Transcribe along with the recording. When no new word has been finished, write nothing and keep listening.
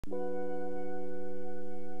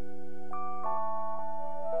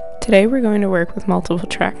Today we're going to work with multiple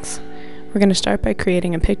tracks. We're going to start by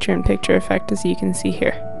creating a picture-in-picture effect, as you can see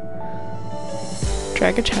here.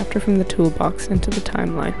 Drag a chapter from the toolbox into the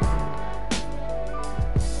timeline.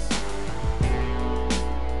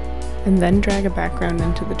 And then drag a background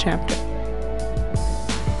into the chapter.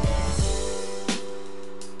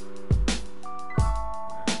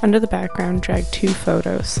 Under the background, drag 2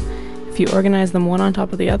 photos. If you organize them one on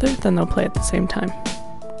top of the other, then they'll play at the same time.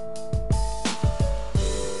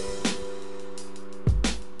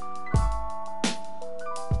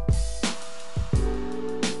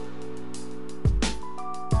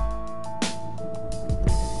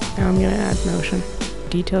 Now I'm going to add motion.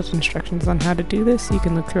 Detailed instructions on how to do this, you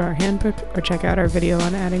can look through our handbook or check out our video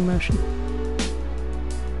on adding motion.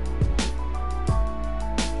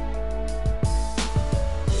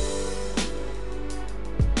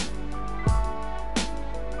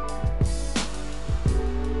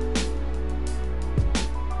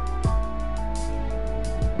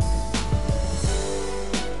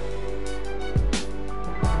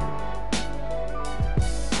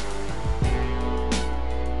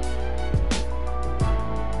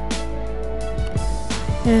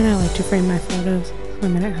 And I like to frame my photos, so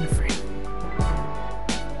I'm going to add a frame.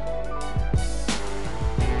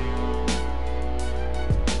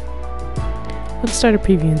 Let's start a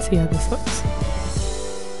preview and see how this looks.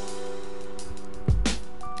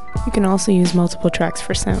 You can also use multiple tracks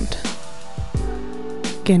for sound.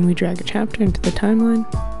 Again, we drag a chapter into the timeline,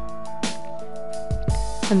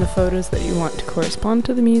 and the photos that you want to correspond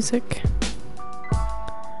to the music.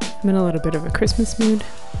 I'm in a little bit of a Christmas mood,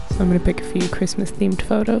 so I'm going to pick a few Christmas themed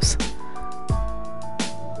photos.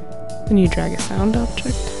 Then you drag a sound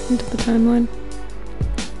object into the timeline.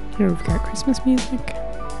 Here we've got Christmas music.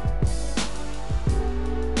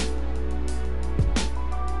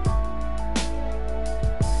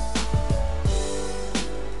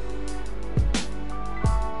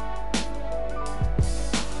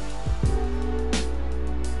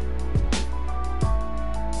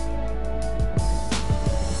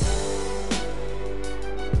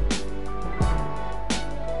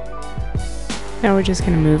 Now we're just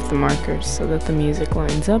going to move the markers so that the music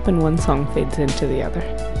lines up and one song fades into the other.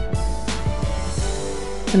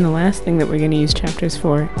 And the last thing that we're going to use chapters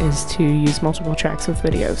for is to use multiple tracks with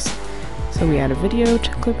videos. So we add a video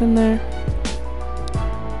clip in there,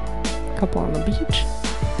 a couple on the beach,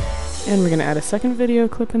 and we're going to add a second video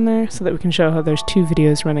clip in there so that we can show how there's 2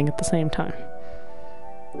 videos running at the same time.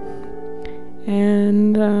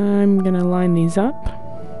 And I'm going to line these up.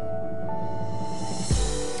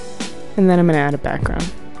 And then I'm going to add a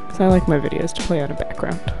background, because I like my videos to play out a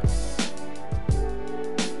background.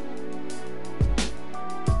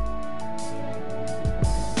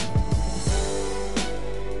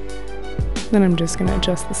 Then I'm just going to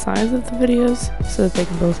adjust the size of the videos so that they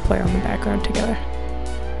can both play on the background together.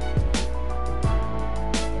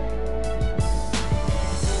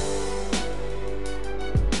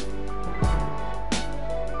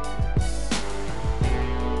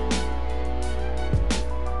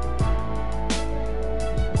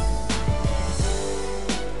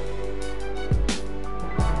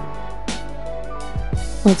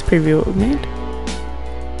 Let's preview what we made.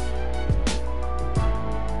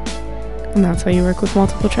 And that's how you work with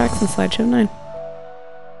multiple tracks in SlideShow 9.